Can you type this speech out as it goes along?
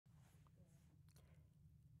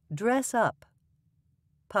Dress Up,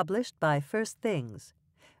 published by First Things,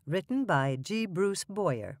 written by G. Bruce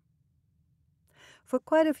Boyer. For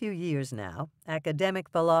quite a few years now, academic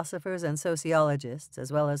philosophers and sociologists,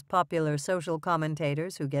 as well as popular social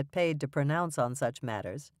commentators who get paid to pronounce on such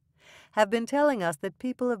matters, have been telling us that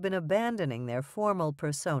people have been abandoning their formal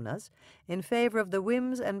personas in favor of the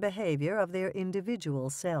whims and behavior of their individual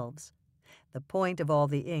selves. The point of all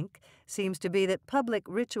the ink seems to be that public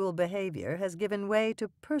ritual behavior has given way to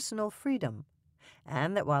personal freedom,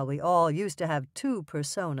 and that while we all used to have two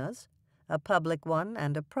personas, a public one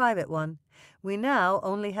and a private one, we now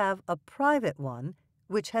only have a private one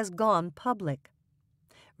which has gone public.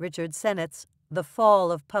 Richard Sennett's The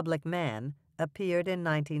Fall of Public Man appeared in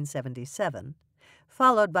 1977,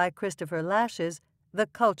 followed by Christopher Lash's The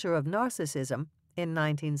Culture of Narcissism in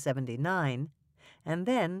 1979, and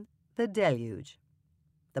then The Deluge.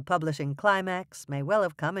 The publishing climax may well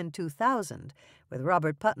have come in 2000 with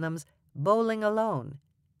Robert Putnam's Bowling Alone,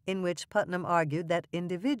 in which Putnam argued that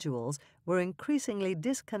individuals were increasingly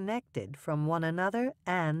disconnected from one another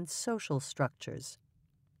and social structures.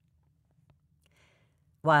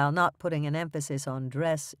 While not putting an emphasis on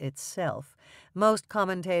dress itself, most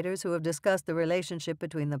commentators who have discussed the relationship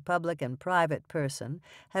between the public and private person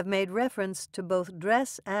have made reference to both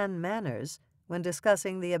dress and manners when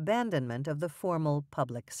discussing the abandonment of the formal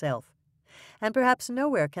public self. And perhaps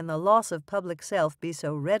nowhere can the loss of public self be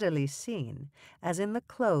so readily seen as in the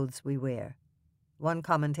clothes we wear. One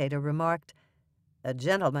commentator remarked, "A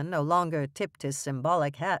gentleman no longer tipped his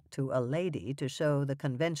symbolic hat to a lady to show the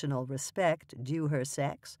conventional respect due her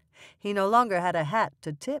sex. He no longer had a hat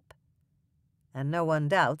to tip." And no one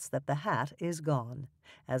doubts that the hat is gone,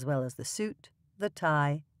 as well as the suit, the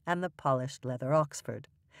tie, and the polished leather Oxford.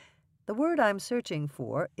 The word I'm searching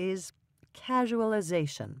for is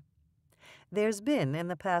casualization. There's been, in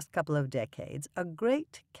the past couple of decades, a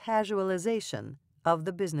great casualization of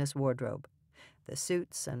the business wardrobe. The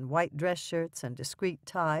suits and white dress shirts and discreet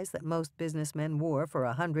ties that most businessmen wore for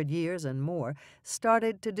 100 years and more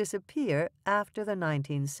started to disappear after the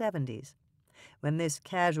 1970s. When this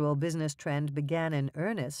casual business trend began in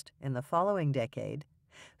earnest in the following decade,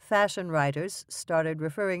 fashion writers started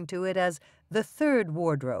referring to it as the third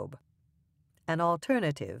wardrobe, an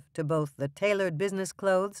alternative to both the tailored business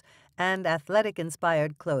clothes and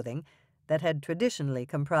athletic-inspired clothing that had traditionally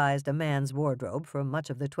comprised a man's wardrobe for much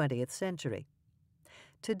of the 20th century.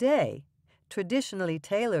 Today, traditionally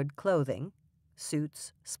tailored clothing,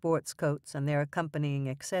 suits, sports coats, and their accompanying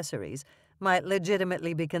accessories, might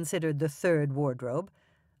legitimately be considered the third wardrobe,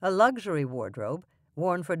 a luxury wardrobe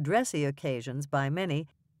worn for dressy occasions by many,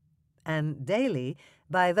 and daily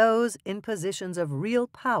by those in positions of real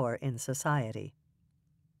power in society.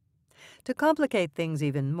 To complicate things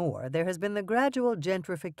even more, there has been the gradual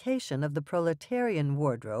gentrification of the proletarian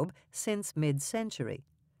wardrobe since mid-century.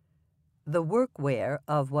 The workwear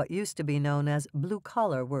of what used to be known as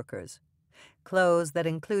blue-collar workers, clothes that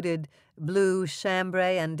included blue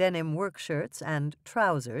chambray and denim work shirts and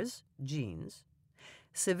trousers, jeans,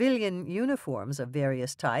 civilian uniforms of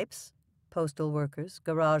various types, postal workers,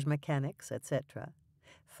 garage mechanics, etc.,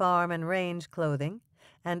 farm and range clothing,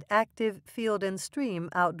 and active field and stream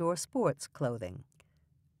outdoor sports clothing.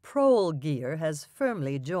 Prole gear has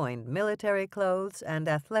firmly joined military clothes and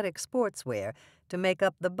athletic sportswear to make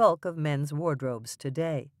up the bulk of men's wardrobes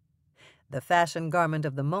today. The fashion garment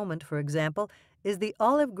of the moment, for example, is the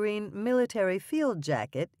olive green military field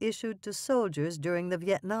jacket issued to soldiers during the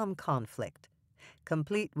Vietnam conflict,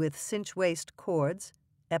 complete with cinch waist cords,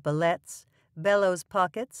 epaulettes, bellows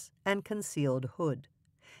pockets, and concealed hood.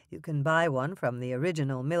 You can buy one from the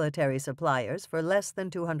original military suppliers for less than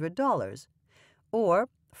 $200, or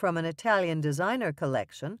from an Italian designer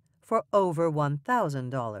collection for over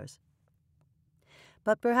 $1,000.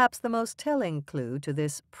 But perhaps the most telling clue to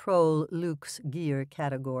this prole luxe gear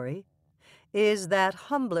category is that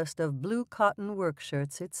humblest of blue cotton work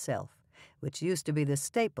shirts itself, which used to be the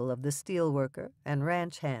staple of the steelworker and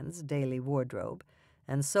ranch hand's daily wardrobe,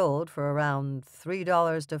 and sold for around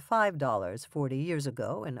 $3 to $5 40 years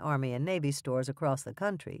ago in Army and Navy stores across the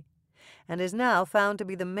country, and is now found to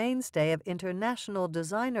be the mainstay of international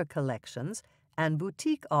designer collections and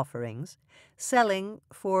boutique offerings, selling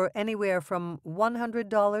for anywhere from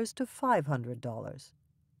 $100 to $500.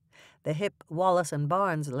 The hip Wallace &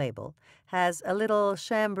 Barnes label has a little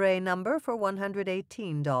chambray number for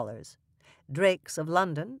 $118. Drake's of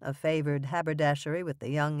London, a favored haberdashery with the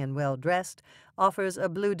young and well-dressed, offers a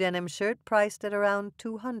blue denim shirt priced at around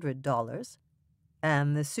 $200.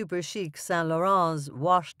 And the super chic Saint Laurent's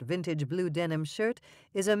washed vintage blue denim shirt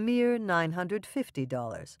is a mere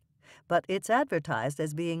 $950. But it's advertised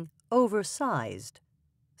as being oversized,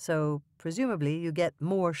 so presumably you get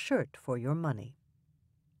more shirt for your money.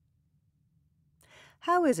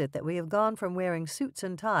 How is it that we have gone from wearing suits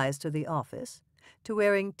and ties to the office to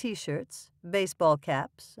wearing T-shirts, baseball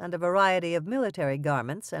caps, and a variety of military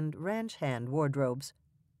garments and ranch hand wardrobes?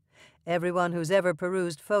 Everyone who's ever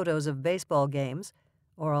perused photos of baseball games,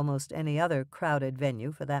 or almost any other crowded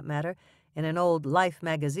venue for that matter, in an old Life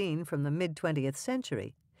magazine from the mid-20th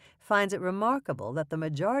century, finds it remarkable that the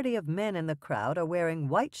majority of men in the crowd are wearing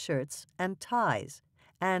white shirts and ties,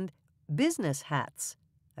 and business hats,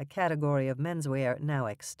 a category of menswear now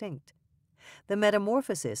extinct. The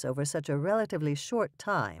metamorphosis over such a relatively short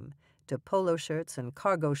time to polo shirts and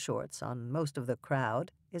cargo shorts on most of the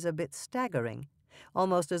crowd is a bit staggering,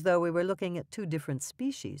 almost as though we were looking at two different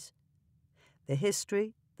species. The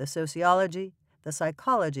history, the sociology, the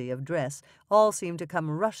psychology of dress all seem to come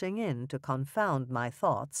rushing in to confound my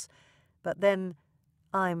thoughts, but then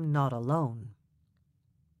I'm not alone.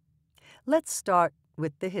 Let's start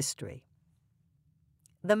with the history.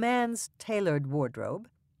 The man's tailored wardrobe,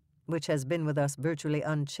 which has been with us virtually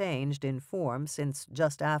unchanged in form since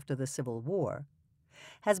just after the Civil War,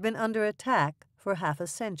 has been under attack for half a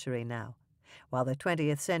century now. While the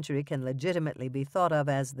 20th century can legitimately be thought of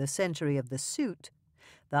as the century of the suit,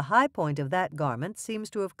 the high point of that garment seems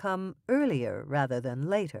to have come earlier rather than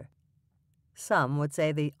later. Some would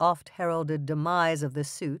say the oft-heralded demise of the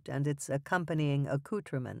suit and its accompanying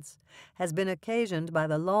accoutrements has been occasioned by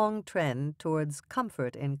the long trend towards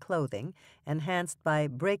comfort in clothing, enhanced by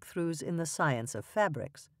breakthroughs in the science of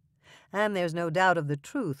fabrics. And there's no doubt of the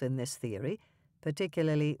truth in this theory,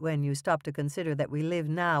 particularly when you stop to consider that we live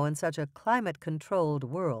now in such a climate-controlled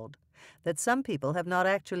world that some people have not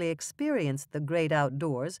actually experienced the great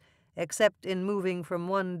outdoors except in moving from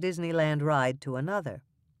one Disneyland ride to another.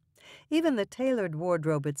 Even the tailored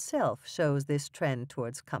wardrobe itself shows this trend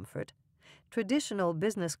towards comfort. Traditional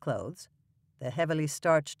business clothes, the heavily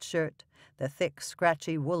starched shirt, the thick,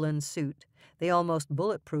 scratchy woolen suit, the almost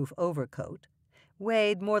bulletproof overcoat,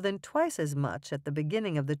 weighed more than twice as much at the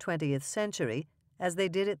beginning of the 20th century as they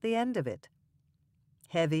did at the end of it.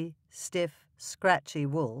 Heavy, stiff, scratchy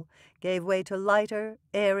wool gave way to lighter,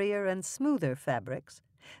 airier, and smoother fabrics,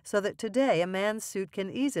 so that today a man's suit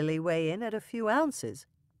can easily weigh in at a few ounces,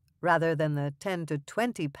 rather than the 10 to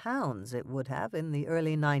 20 pounds it would have in the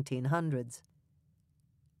early 1900s.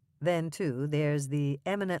 Then, too, there's the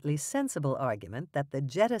eminently sensible argument that the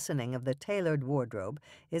jettisoning of the tailored wardrobe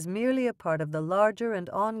is merely a part of the larger and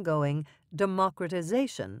ongoing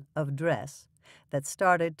democratization of dress that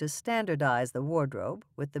started to standardize the wardrobe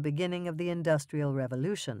with the beginning of the Industrial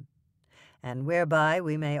Revolution, and whereby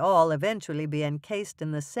we may all eventually be encased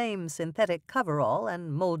in the same synthetic coverall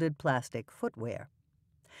and molded plastic footwear.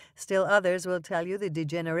 Still others will tell you the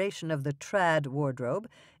degeneration of the trad wardrobe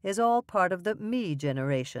is all part of the me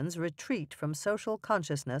generation's retreat from social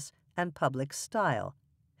consciousness and public style,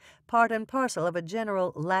 part and parcel of a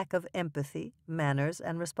general lack of empathy, manners,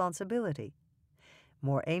 and responsibility.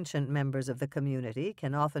 More ancient members of the community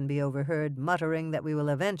can often be overheard muttering that we will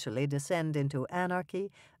eventually descend into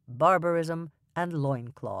anarchy, barbarism, and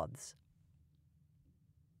loincloths.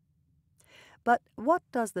 But what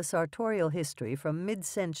does the sartorial history from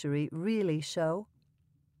mid-century really show?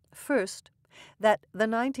 First, that the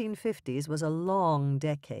 1950s was a long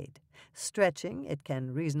decade, stretching, it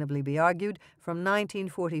can reasonably be argued, from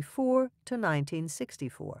 1944 to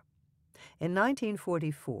 1964. In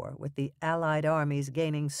 1944, with the Allied armies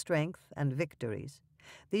gaining strength and victories,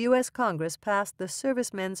 the U.S. Congress passed the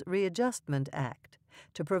Servicemen's Readjustment Act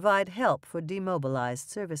to provide help for demobilized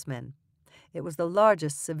servicemen. It was the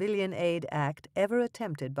largest civilian aid act ever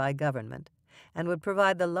attempted by government and would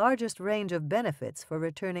provide the largest range of benefits for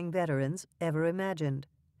returning veterans ever imagined.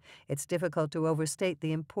 It's difficult to overstate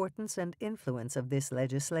the importance and influence of this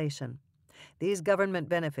legislation. These government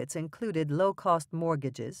benefits included low-cost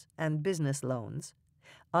mortgages and business loans,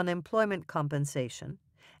 unemployment compensation,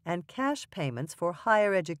 and cash payments for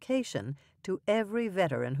higher education to every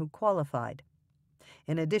veteran who qualified.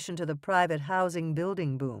 In addition to the private housing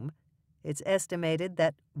building boom, it's estimated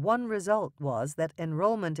that one result was that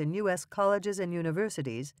enrollment in U.S. colleges and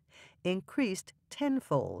universities increased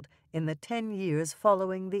tenfold in the 10 years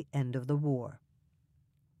following the end of the war.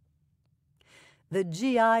 The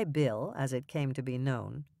GI Bill, as it came to be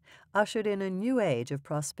known, ushered in a new age of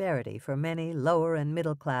prosperity for many lower and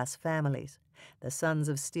middle-class families. The sons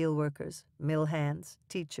of steelworkers, mill hands,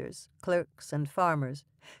 teachers, clerks, and farmers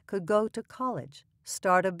could go to college,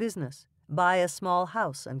 start a business, buy a small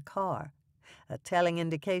house and car. A telling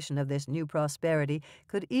indication of this new prosperity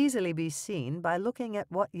could easily be seen by looking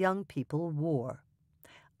at what young people wore.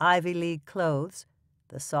 Ivy League clothes,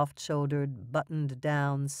 the soft-shouldered,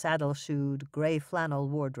 buttoned-down, saddle-shoed, gray flannel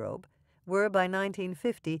wardrobe, were by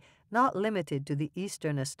 1950 not limited to the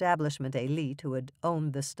Eastern establishment elite who had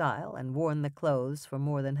owned the style and worn the clothes for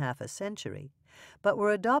more than half a century, but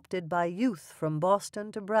were adopted by youth from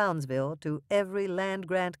Boston to Brownsville to every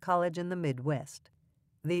land-grant college in the Midwest.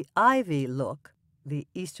 The Ivy look, the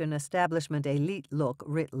Eastern establishment elite look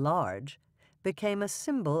writ large, became a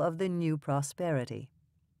symbol of the new prosperity.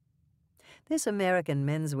 This American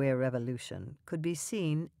menswear revolution could be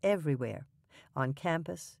seen everywhere, on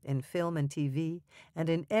campus, in film and TV, and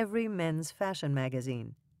in every men's fashion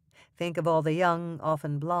magazine. Think of all the young,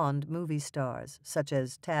 often blonde movie stars, such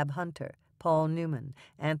as Tab Hunter, Paul Newman,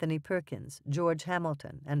 Anthony Perkins, George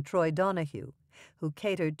Hamilton, and Troy Donahue, who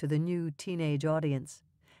catered to the new teenage audience.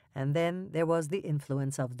 And then there was the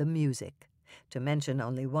influence of the music. To mention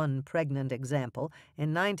only one pregnant example,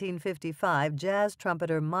 in 1955, jazz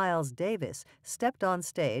trumpeter Miles Davis stepped on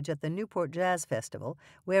stage at the Newport Jazz Festival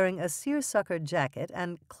wearing a seersucker jacket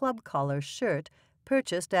and club collar shirt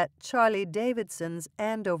purchased at Charlie Davidson's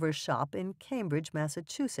Andover shop in Cambridge,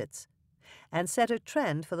 Massachusetts, and set a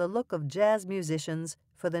trend for the look of jazz musicians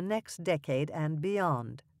for the next decade and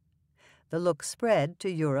beyond. The look spread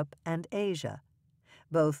to Europe and Asia.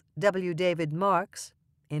 Both W. David Marks,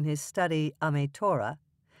 in his study Ame-Tora,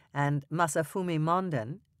 and Masafumi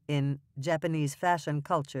Monden, in Japanese Fashion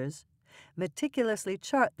Cultures, meticulously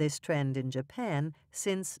chart this trend in Japan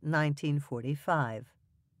since 1945.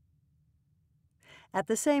 At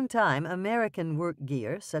the same time, American work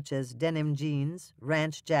gear, such as denim jeans,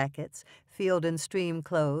 ranch jackets, field and stream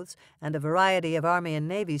clothes, and a variety of Army and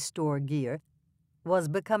Navy store gear, was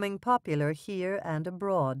becoming popular here and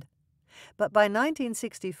abroad. But by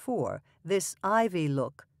 1964, this Ivy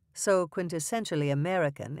look, so quintessentially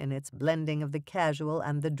American in its blending of the casual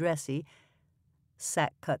and the dressy,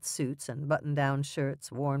 sack-cut suits and button-down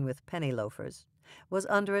shirts worn with penny loafers, was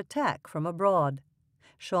under attack from abroad.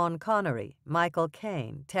 Sean Connery, Michael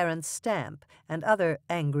Caine, Terence Stamp, and other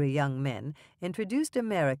angry young men introduced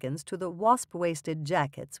Americans to the wasp-waisted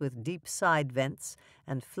jackets with deep side vents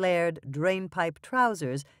and flared drainpipe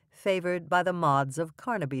trousers favored by the mods of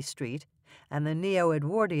Carnaby Street and the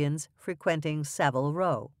neo-Edwardians frequenting Savile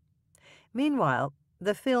Row. Meanwhile,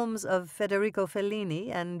 the films of Federico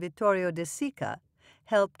Fellini and Vittorio De Sica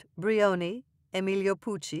helped Brioni, Emilio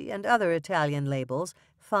Pucci, and other Italian labels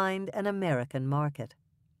find an American market.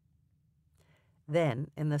 Then,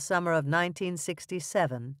 in the summer of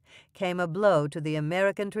 1967, came a blow to the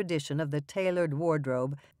American tradition of the tailored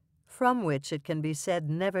wardrobe, from which it can be said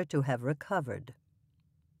never to have recovered.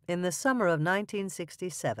 In the summer of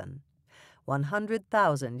 1967,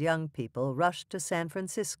 100,000 young people rushed to San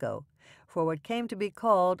Francisco for what came to be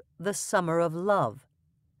called the Summer of Love.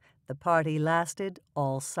 The party lasted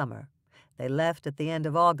all summer. They left at the end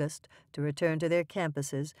of August to return to their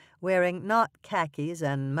campuses, wearing not khakis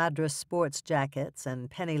and Madras sports jackets and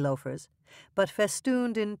penny loafers, but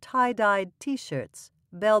festooned in tie-dyed T-shirts,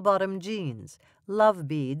 bell-bottom jeans, love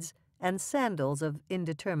beads, and sandals of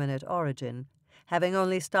indeterminate origin, having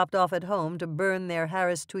only stopped off at home to burn their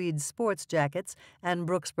Harris tweed sports jackets and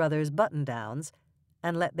Brooks Brothers button-downs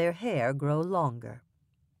and let their hair grow longer.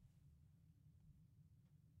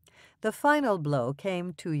 The final blow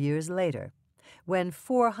came 2 years later, when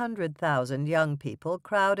 400,000 young people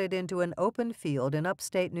crowded into an open field in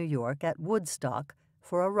upstate New York at Woodstock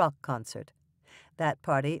for a rock concert. That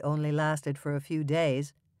party only lasted for a few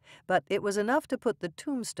days, but it was enough to put the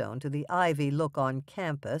tombstone to the Ivy look on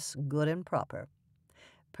campus good and proper.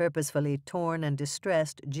 Purposefully torn and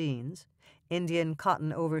distressed jeans, Indian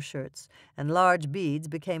cotton overshirts, and large beads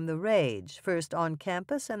became the rage, first on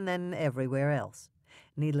campus and then everywhere else.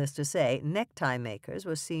 Needless to say, necktie makers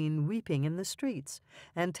were seen weeping in the streets,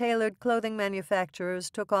 and tailored clothing manufacturers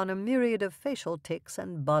took on a myriad of facial tics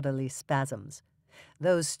and bodily spasms.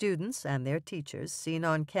 Those students and their teachers seen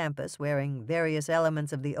on campus wearing various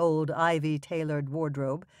elements of the old Ivy-tailored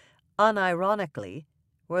wardrobe, unironically,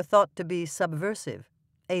 were thought to be subversive,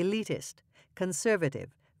 elitist,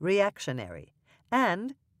 conservative, reactionary,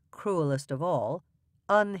 and, cruelest of all,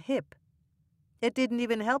 unhip. It didn't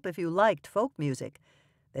even help if you liked folk music.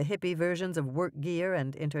 The hippie versions of work gear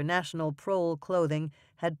and international prole clothing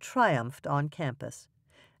had triumphed on campus,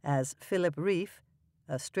 as Philip Reif,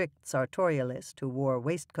 a strict sartorialist who wore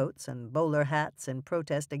waistcoats and bowler hats in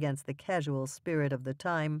protest against the casual spirit of the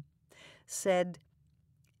time, said,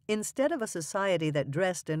 "Instead of a society that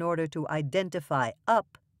dressed in order to identify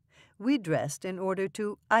up, we dressed in order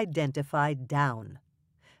to identify down.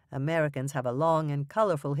 Americans have a long and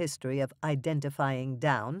colorful history of identifying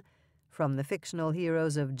down, from the fictional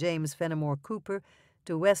heroes of James Fenimore Cooper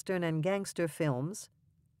to Western and gangster films,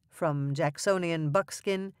 from Jacksonian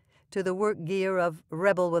buckskin to the work gear of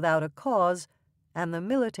Rebel Without a Cause and the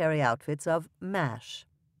military outfits of MASH.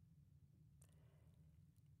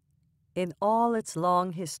 In all its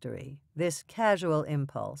long history, this casual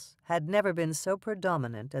impulse had never been so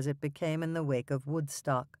predominant as it became in the wake of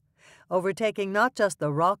Woodstock, overtaking not just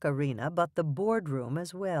the rock arena but the boardroom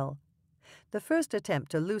as well. The first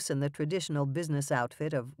attempt to loosen the traditional business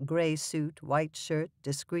outfit of gray suit, white shirt,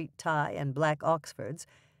 discreet tie, and black Oxfords,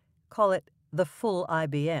 call it the full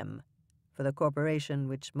IBM, for the corporation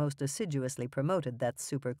which most assiduously promoted that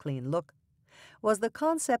super clean look, was the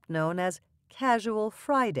concept known as Casual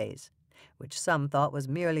Fridays, which some thought was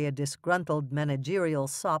merely a disgruntled managerial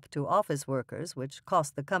sop to office workers which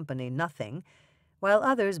cost the company nothing, while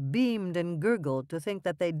others beamed and gurgled to think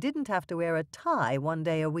that they didn't have to wear a tie one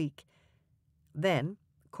day a week. Then,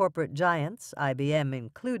 corporate giants, IBM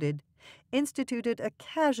included, instituted a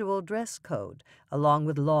casual dress code, along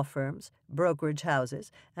with law firms, brokerage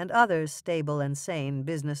houses, and other stable and sane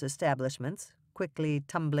business establishments, quickly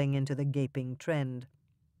tumbling into the gaping trend.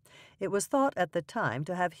 It was thought at the time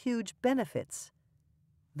to have huge benefits,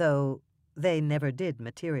 though they never did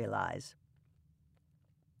materialize.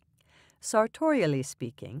 Sartorially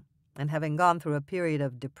speaking, and having gone through a period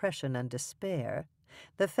of depression and despair,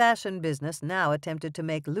 the fashion business now attempted to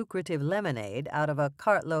make lucrative lemonade out of a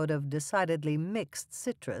cartload of decidedly mixed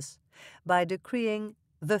citrus by decreeing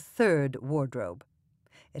the third wardrobe.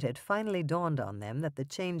 It had finally dawned on them that the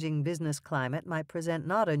changing business climate might present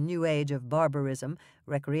not a new age of barbarism,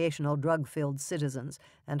 recreational drug-filled citizens,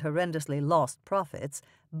 and horrendously lost profits,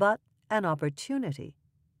 but an opportunity.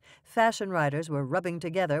 Fashion writers were rubbing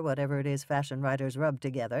together whatever it is fashion writers rub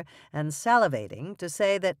together, and salivating to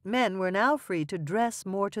say that men were now free to dress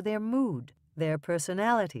more to their mood, their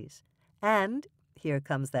personalities, and, here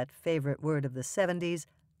comes that favorite word of the 70s,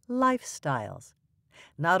 lifestyles.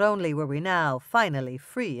 Not only were we now finally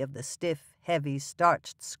free of the stiff, heavy,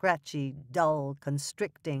 starched, scratchy, dull,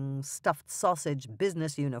 constricting, stuffed sausage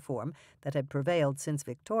business uniform that had prevailed since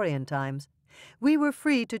Victorian times, we were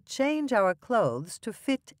free to change our clothes to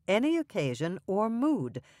fit any occasion or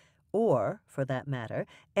mood, or, for that matter,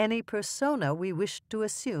 any persona we wished to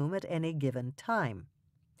assume at any given time.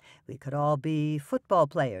 We could all be football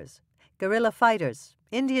players, guerrilla fighters,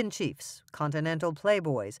 Indian chiefs, continental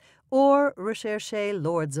playboys, or recherche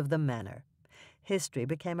lords of the manor. History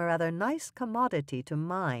became a rather nice commodity to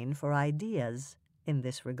mine for ideas in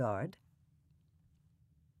this regard.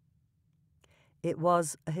 It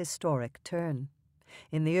was a historic turn.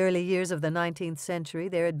 In the early years of the 19th century,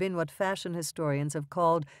 there had been what fashion historians have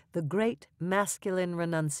called the great masculine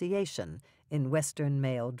renunciation in Western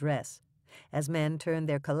male dress, as men turned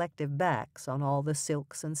their collective backs on all the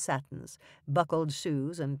silks and satins, buckled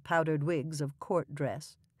shoes and powdered wigs of court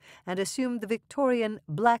dress, and assumed the Victorian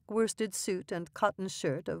black worsted suit and cotton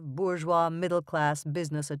shirt of bourgeois middle-class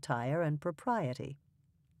business attire and propriety.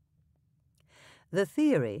 The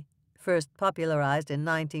theory, first popularized in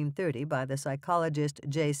 1930 by the psychologist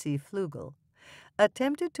J.C. Flugel,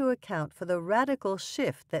 attempted to account for the radical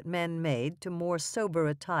shift that men made to more sober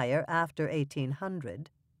attire after 1800,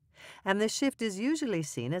 and the shift is usually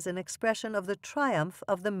seen as an expression of the triumph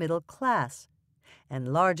of the middle class,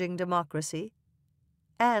 enlarging democracy,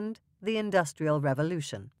 and the Industrial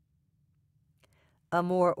Revolution. A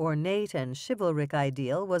more ornate and chivalric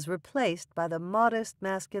ideal was replaced by the modest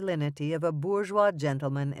masculinity of a bourgeois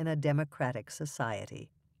gentleman in a democratic society.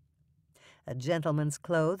 A gentleman's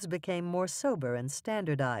clothes became more sober and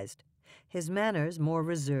standardized, his manners more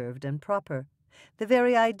reserved and proper. The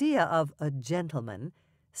very idea of a gentleman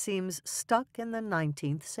seems stuck in the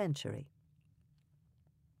 19th century.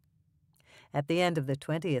 At the end of the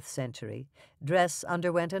 20th century, dress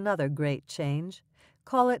underwent another great change.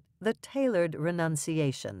 Call it the tailored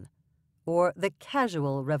renunciation, or the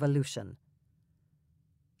casual revolution.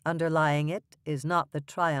 Underlying it is not the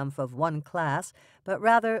triumph of one class, but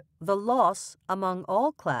rather the loss among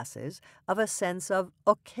all classes of a sense of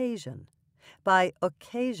occasion. By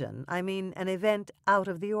occasion, I mean an event out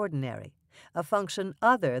of the ordinary, a function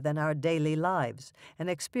other than our daily lives, an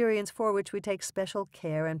experience for which we take special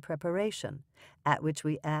care and preparation, at which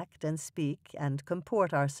we act and speak and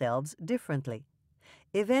comport ourselves differently.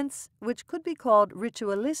 Events which could be called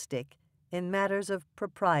ritualistic in matters of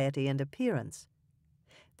propriety and appearance.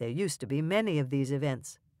 There used to be many of these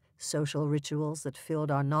events, social rituals that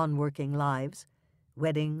filled our non-working lives,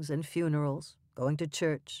 weddings and funerals, going to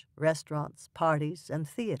church, restaurants, parties, and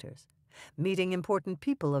theaters, meeting important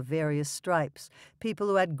people of various stripes, people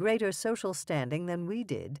who had greater social standing than we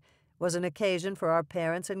did, was an occasion for our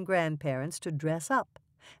parents and grandparents to dress up,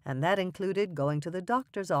 and that included going to the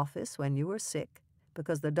doctor's office when you were sick,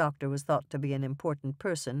 because the doctor was thought to be an important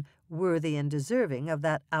person, worthy and deserving of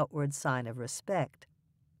that outward sign of respect.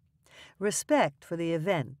 Respect for the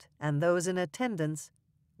event and those in attendance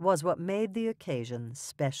was what made the occasion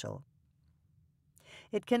special.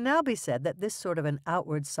 It can now be said that this sort of an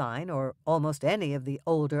outward sign, or almost any of the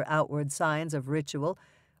older outward signs of ritual,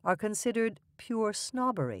 are considered pure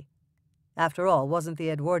snobbery. After all, wasn't the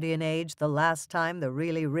Edwardian age the last time the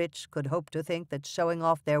really rich could hope to think that showing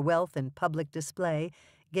off their wealth in public display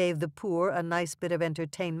gave the poor a nice bit of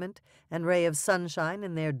entertainment and ray of sunshine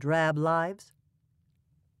in their drab lives?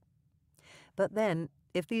 But then,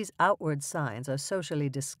 if these outward signs are socially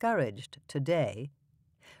discouraged today,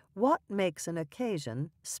 what makes an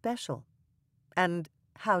occasion special? And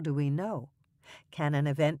how do we know? Can an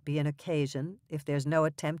event be an occasion if there's no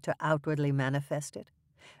attempt to outwardly manifest it?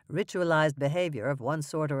 Ritualized behavior of one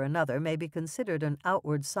sort or another may be considered an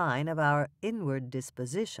outward sign of our inward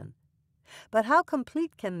disposition. But how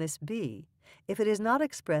complete can this be if it is not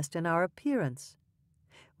expressed in our appearance?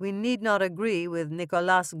 We need not agree with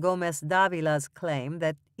Nicolás Gómez Dávila's claim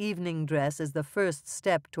that evening dress is the first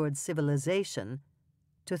step toward civilization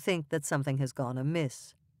to think that something has gone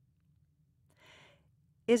amiss.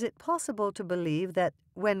 Is it possible to believe that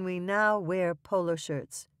when we now wear polo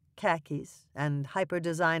shirts, khakis, and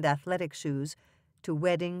hyper-designed athletic shoes to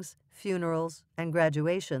weddings, funerals, and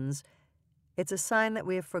graduations, it's a sign that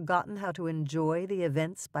we have forgotten how to enjoy the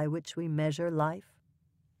events by which we measure life?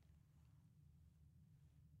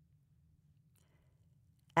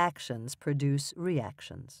 Actions produce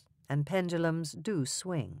reactions, and pendulums do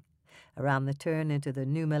swing. Around the turn into the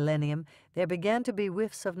new millennium, there began to be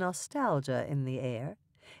whiffs of nostalgia in the air.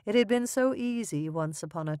 It had been so easy once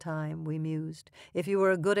upon a time, we mused. If you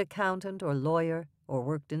were a good accountant or lawyer, or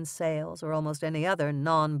worked in sales, or almost any other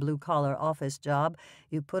non-blue-collar office job,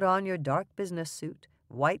 you put on your dark business suit,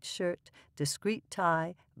 white shirt, discreet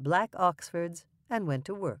tie, black Oxfords, and went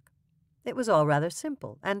to work. It was all rather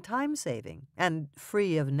simple and time-saving and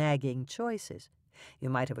free of nagging choices.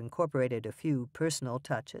 You might have incorporated a few personal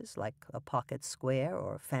touches, like a pocket square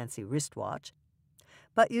or fancy wristwatch,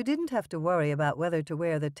 but you didn't have to worry about whether to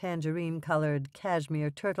wear the tangerine-colored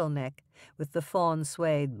cashmere turtleneck with the fawn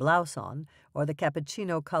suede blouse on, or the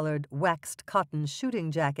cappuccino-colored waxed cotton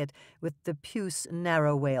shooting jacket with the puce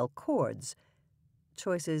narrow wale cords,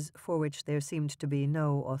 choices for which there seemed to be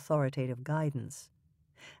no authoritative guidance.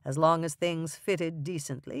 As long as things fitted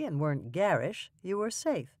decently and weren't garish, you were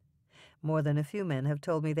safe. More than a few men have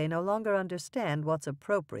told me they no longer understand what's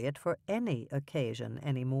appropriate for any occasion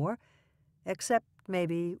anymore, except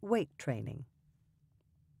maybe weight training.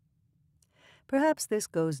 Perhaps this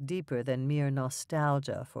goes deeper than mere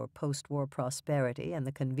nostalgia for post-war prosperity and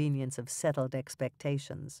the convenience of settled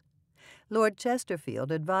expectations. Lord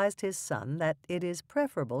Chesterfield advised his son that it is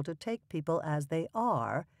preferable to take people as they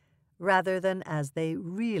are rather than as they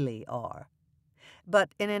really are. But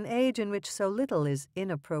in an age in which so little is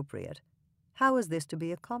inappropriate, how is this to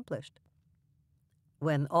be accomplished?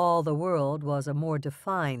 When all the world was a more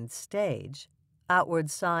defined stage, outward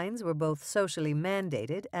signs were both socially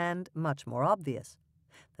mandated and much more obvious.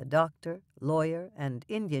 The doctor, lawyer, and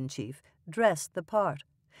Indian chief dressed the part,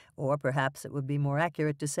 or perhaps it would be more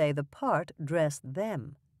accurate to say the part dressed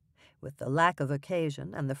them. With the lack of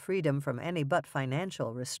occasion and the freedom from any but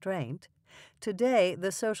financial restraint, today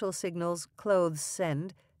the social signals clothes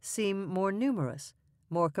send seem more numerous,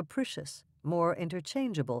 more capricious, more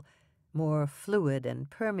interchangeable, more fluid and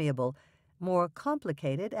permeable, more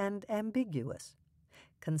complicated and ambiguous.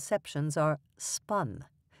 Conceptions are spun,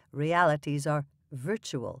 realities are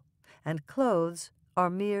virtual, and clothes are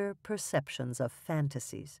mere perceptions of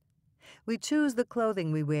fantasies. We choose the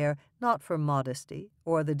clothing we wear not for modesty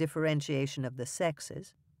or the differentiation of the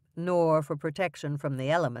sexes, nor for protection from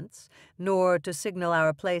the elements, nor to signal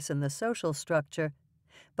our place in the social structure,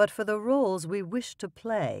 but for the roles we wish to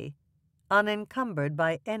play, unencumbered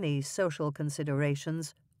by any social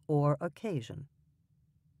considerations or occasion.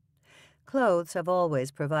 Clothes have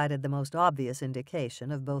always provided the most obvious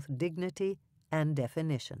indication of both dignity and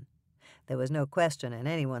definition. There was no question in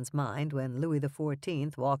anyone's mind when Louis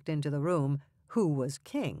XIV walked into the room who was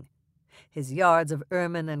king. His yards of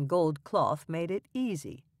ermine and gold cloth made it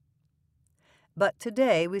easy. But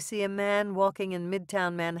today we see a man walking in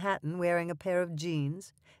Midtown Manhattan wearing a pair of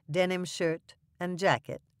jeans, denim shirt and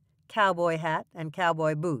jacket, cowboy hat and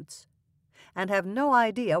cowboy boots, and have no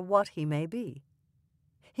idea what he may be.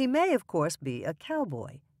 He may, of course, be a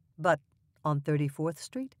cowboy, but on 34th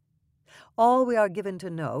Street? All we are given to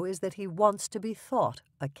know is that he wants to be thought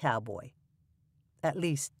a cowboy, at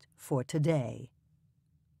least for today.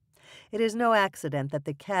 It is no accident that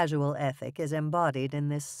the casual ethic is embodied in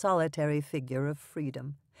this solitary figure of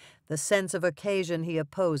freedom. The sense of occasion he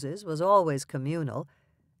opposes was always communal,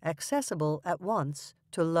 accessible at once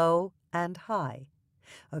to low and high.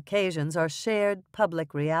 Occasions are shared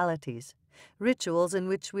public realities, rituals in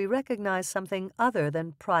which we recognize something other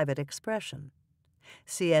than private expression.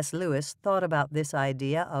 C.S. Lewis thought about this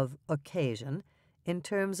idea of occasion in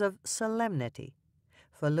terms of solemnity.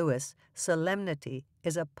 For Lewis, solemnity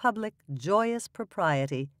is a public, joyous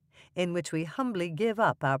propriety in which we humbly give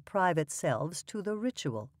up our private selves to the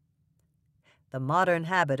ritual. The modern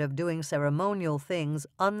habit of doing ceremonial things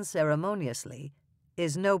unceremoniously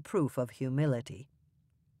is no proof of humility.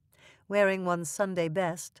 Wearing one's Sunday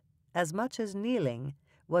best, as much as kneeling,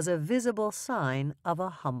 was a visible sign of a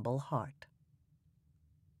humble heart.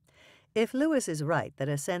 If Lewis is right that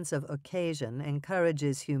a sense of occasion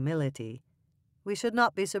encourages humility, we should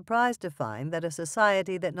not be surprised to find that a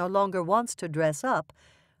society that no longer wants to dress up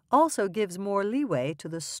also gives more leeway to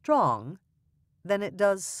the strong than it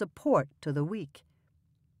does support to the weak.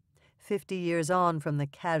 50 years on from the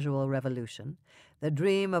casual revolution, the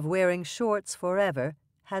dream of wearing shorts forever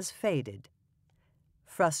has faded.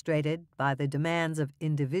 Frustrated by the demands of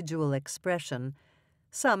individual expression,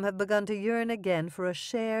 some have begun to yearn again for a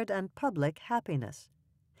shared and public happiness.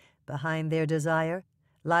 Behind their desire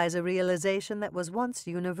lies a realization that was once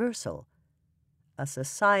universal. A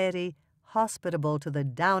society hospitable to the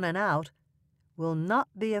down and out will not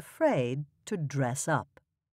be afraid to dress up.